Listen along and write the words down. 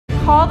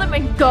call them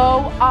and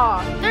go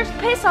off. There's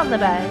piss on the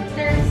bed.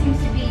 There seems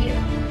to be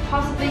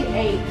possibly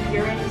a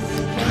urine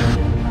stain.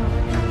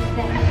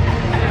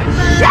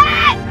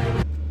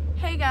 Shit!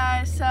 Hey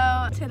guys,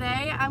 so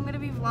today I'm gonna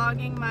be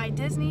vlogging my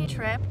Disney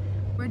trip.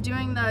 We're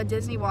doing the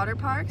Disney water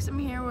parks. I'm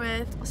here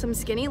with some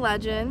skinny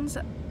legends.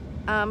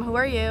 Who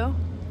are you?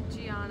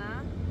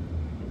 Gianna.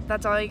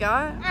 That's all you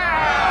got?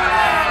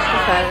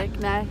 Pathetic.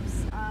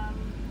 Next.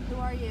 Who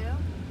are you?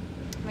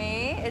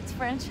 Me, it's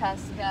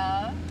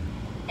Francesca.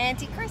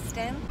 Auntie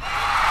Kristen.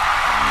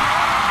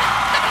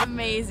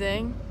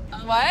 Amazing.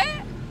 What?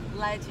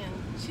 Legend.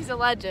 She's a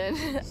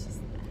legend.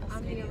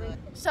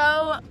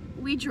 So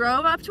we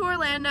drove up to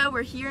Orlando.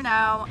 We're here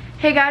now.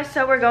 Hey guys,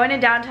 so we're going to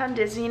downtown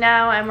Disney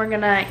now and we're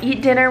gonna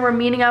eat dinner. We're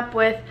meeting up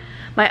with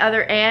my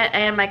other aunt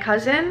and my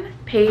cousin,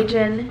 Paige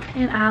and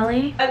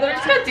Allie. I literally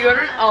just got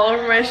deodorant all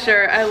over my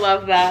shirt. I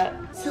love that.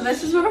 So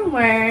this is what I'm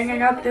wearing. I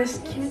got this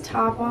cute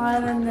top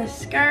on and this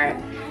skirt.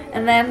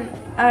 And then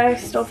I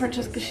stole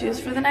Francesca's shoes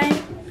for the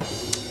night.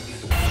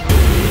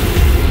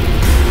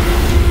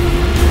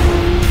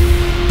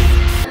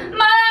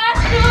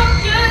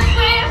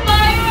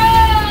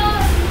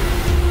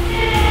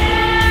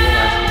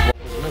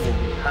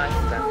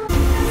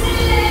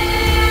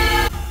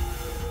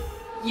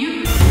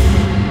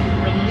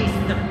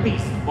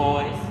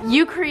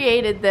 You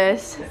created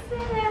this.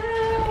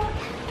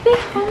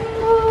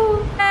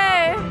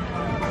 Hey.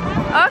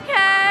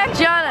 Okay.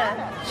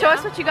 Gianna, show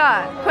us what you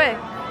got. Quick.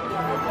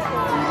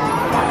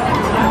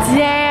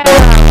 Damn.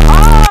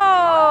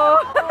 Oh.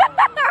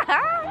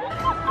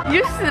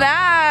 You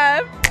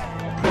snapped.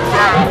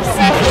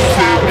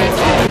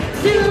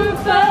 Too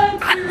fun,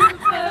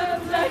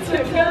 that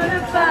you're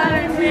gonna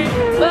find me,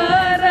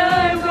 but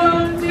I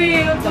won't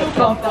feel so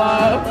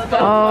comfortable.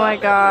 Oh my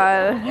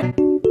god.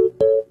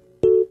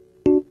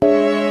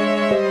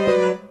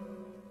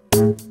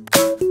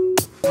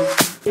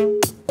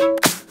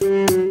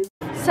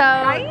 So,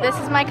 this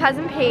is my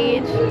cousin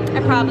Paige.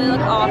 I probably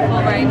look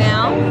awful right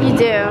now. You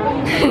do.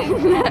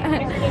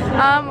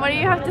 What do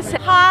you have to say?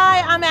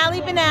 Hi, I'm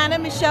Allie Banana.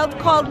 Michelle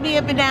called me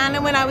a banana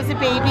when I was a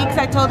baby because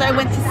I told her I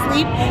went to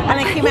sleep and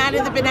I came out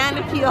of the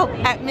banana peel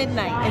at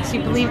midnight and she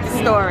believed the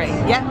story.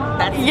 Yep,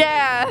 that's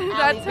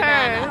that's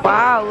her.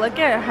 Wow, look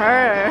at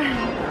her.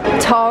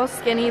 Tall,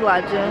 skinny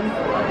legend.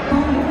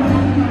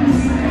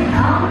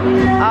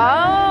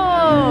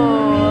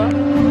 Oh,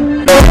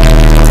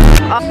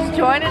 she's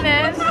joining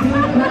in.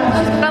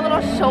 She's got a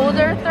little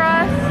shoulder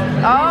thrust.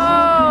 Oh.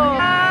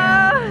 Wow.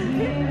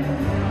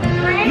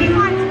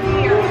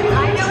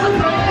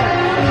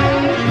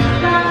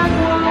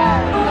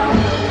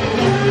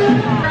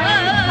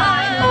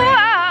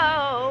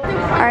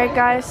 Alright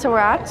guys, so we're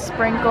at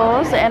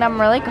Sprinkles and I'm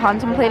really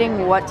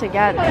contemplating what to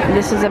get.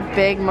 This is a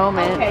big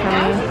moment for me.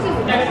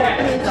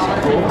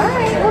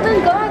 Alright, well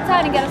then go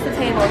outside and get us a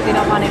table if you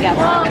don't want to get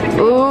one.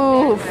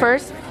 Ooh,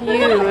 first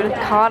feud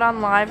caught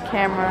on live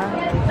camera.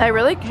 I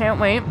really can't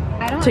wait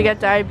to get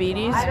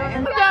diabetes. Go,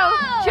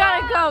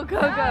 Gianna, go,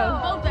 go, go.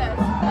 Hold this.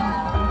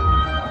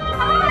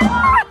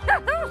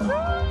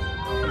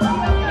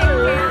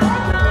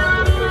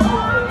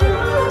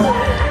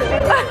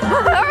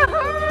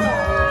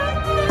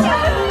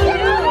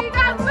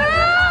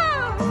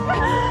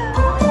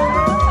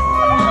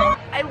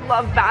 I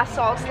love bath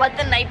salts. Let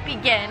the night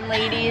begin,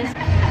 ladies.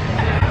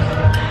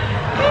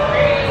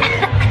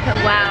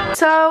 Wow.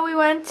 So we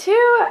went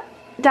to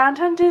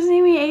downtown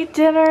Disney, we ate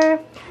dinner.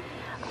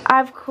 I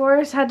of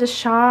course had to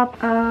shop.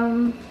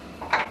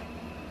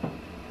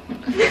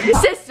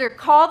 Sister,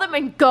 call them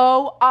and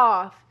go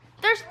off.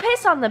 There's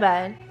piss on the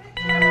bed.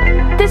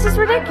 This is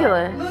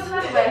ridiculous.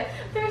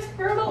 There's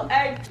fertile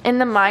eggs. In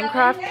the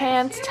Minecraft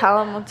pants, tell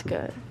them what's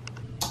good.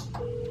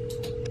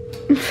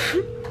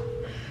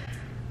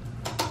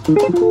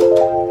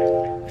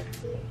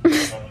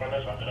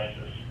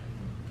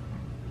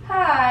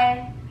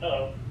 Hi.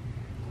 Hello.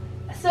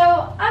 So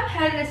I'm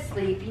headed to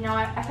sleep. You know,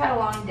 I've had a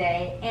long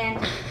day,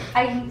 and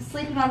I'm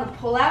sleeping on the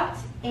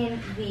pullouts in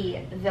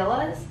the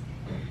villas.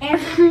 And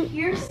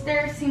here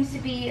there seems to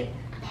be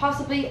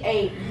possibly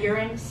a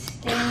urine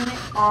stain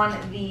on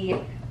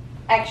the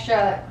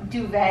extra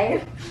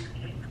duvet.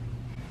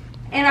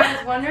 And I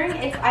was wondering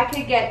if I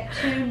could get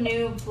 2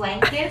 new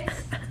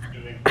blankets.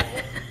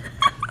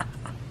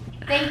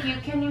 Thank you.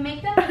 Can you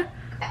make them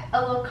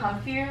a little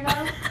comfier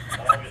though?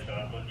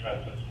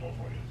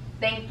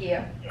 Thank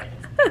you.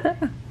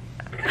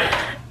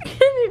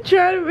 Can you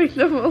try to make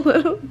them a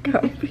little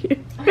comfier?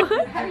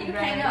 How do you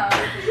hang up?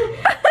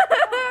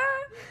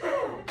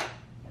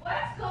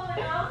 What's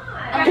going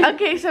on?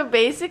 Okay, so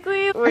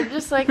basically we're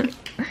just like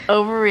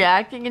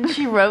overreacting and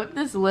she wrote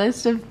this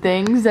list of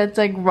things that's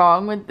like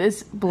wrong with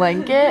this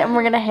blanket and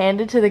we're gonna hand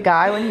it to the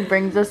guy when he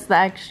brings us the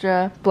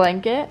extra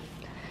blanket.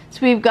 So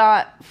we've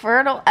got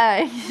fertile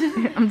eggs,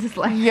 I'm just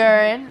like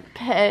urine,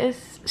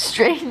 piss,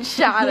 strange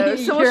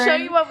shadows. So we'll show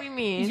you what we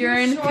mean.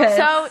 Urine, piss.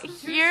 So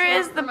here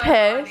is the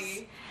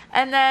piss.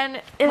 And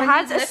then it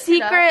has a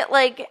secret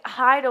like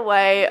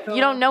hideaway.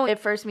 You don't know it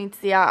first meets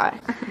the eye.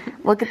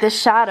 look at this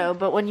shadow,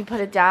 but when you put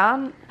it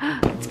down,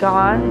 it's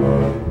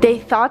gone. They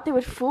thought they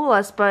would fool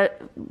us,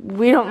 but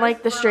we don't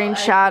like the strange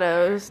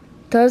shadows.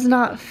 Does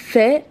not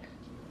fit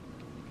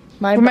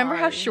my Remember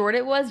body. how short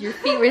it was? Your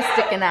feet were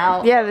sticking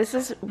out. Yeah, this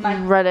is My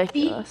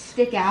ridiculous.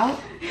 feet stick out.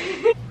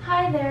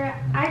 Hi there.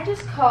 I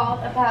just called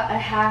about a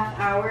half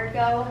hour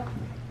ago,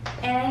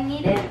 and I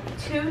needed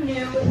 2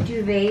 new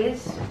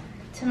duvets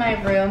to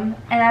my room,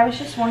 and I was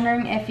just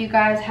wondering if you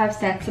guys have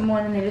sent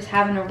someone and they just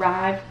haven't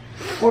arrived,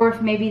 or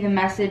if maybe the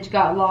message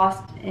got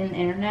lost in the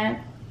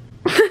internet.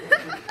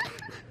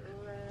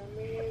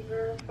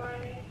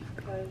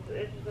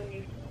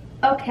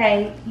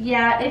 Okay,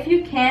 yeah, if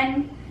you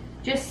can,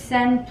 just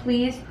send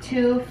please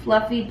 2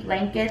 fluffy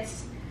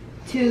blankets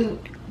to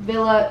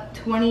Villa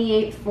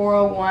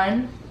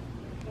 28401.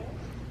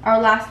 Our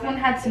last one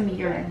had some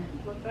urine.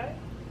 What's that?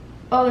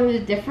 Oh, there's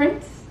a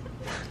difference?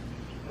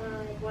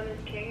 One is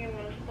king and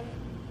one is queen.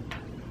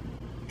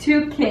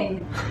 2 king.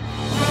 2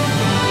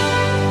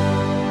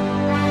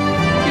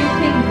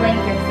 king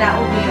blankets, that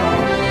will be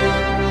all.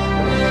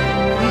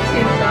 You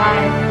too,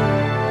 bye.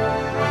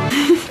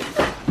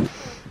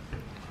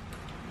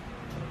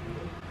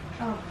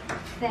 Oh,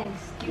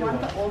 thanks. Do you want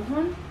the old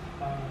one?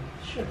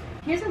 Sure.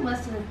 Here's a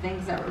list of the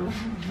things that were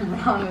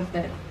wrong with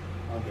it.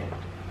 Okay.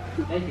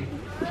 Thank you.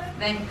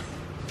 Thanks.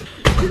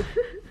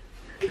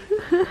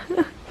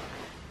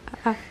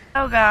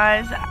 So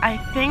guys, I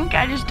think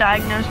I just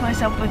diagnosed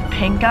myself with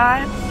pink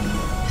eye.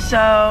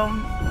 So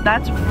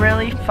that's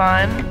really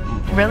fun.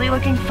 Really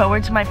looking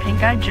forward to my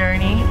pink eye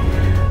journey.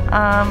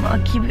 I'll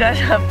keep you guys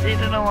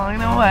updated along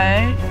the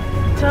way.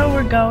 So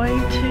we're going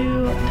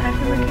to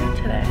Typhoon Lagoon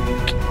today.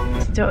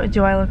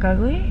 Do I look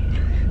ugly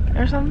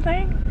or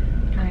something?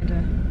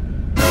 Kinda.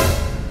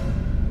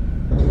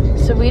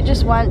 So we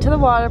just went to the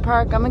water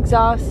park. I'm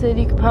exhausted,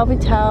 you can probably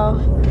tell.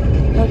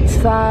 What's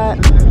that?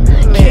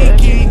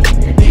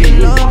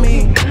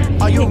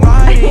 Are you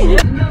riding?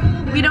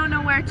 We don't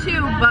know where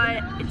to,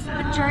 but it's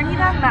the journey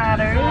that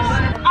matters.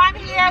 I'm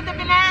here, the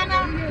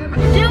banana.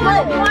 Dude,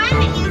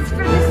 one is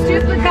for the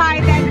stupid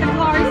guy that the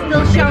car is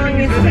still showing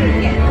his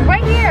ticket.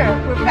 Right here.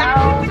 We're back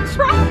with the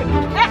traffic.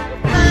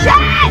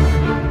 Shut!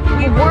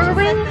 We're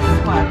with this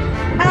one.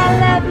 I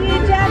love you,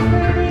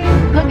 Jeopardy.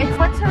 Look, it's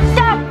what's her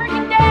stop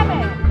freaking damn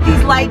it!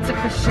 These lights are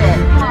for shit.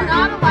 There's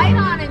not a light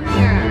on in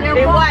here.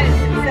 There was.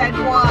 It said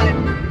 1.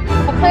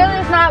 Well, clearly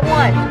there's not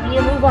one. We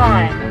need to move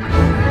on.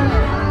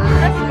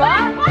 That's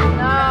fun?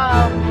 No.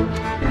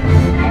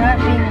 I'm not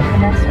being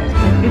Vanessa.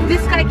 If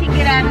this guy can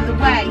get out of the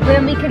way,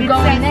 Then we could it go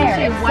says in there.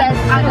 It shit. says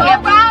Go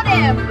go around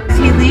him. Is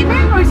he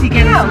leaving or is he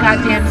getting his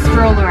goddamn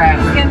stroller out?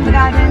 He's getting the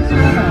goddamn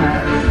stroller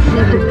out.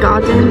 the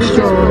goddamn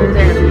stroller.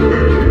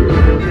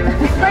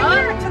 Right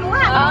here to the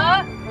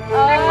left.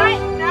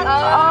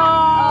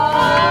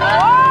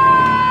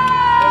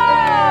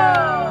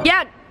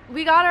 Yeah,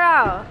 we got her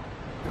out.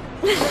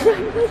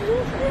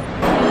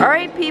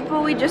 Alright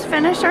people, we just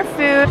finished our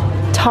food.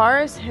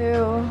 Tara's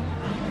who?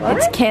 What?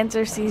 It's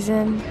cancer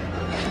season.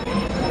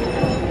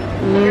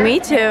 Me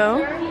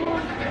too.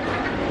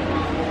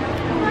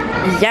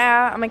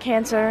 Yeah, I'm a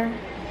cancer.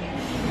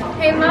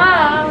 Hey,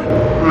 Mom.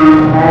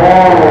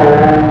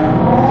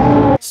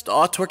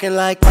 Start twerking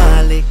like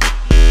Miley.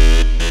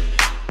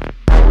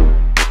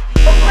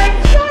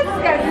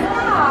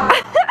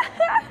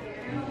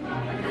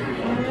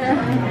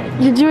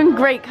 You're doing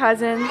great,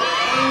 cousin.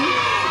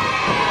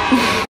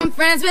 I'm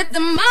friends with the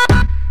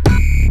mom.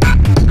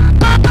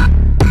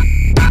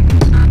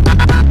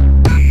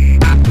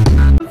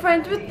 I'm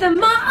friends with the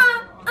mom.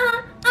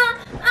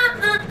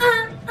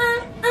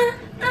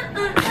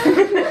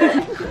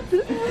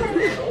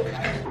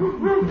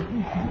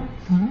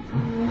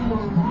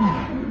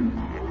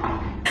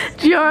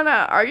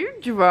 Gianna, are you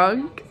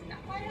drunk?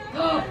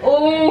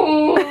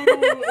 Oh,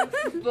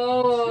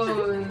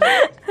 exposed.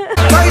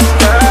 First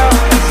girl.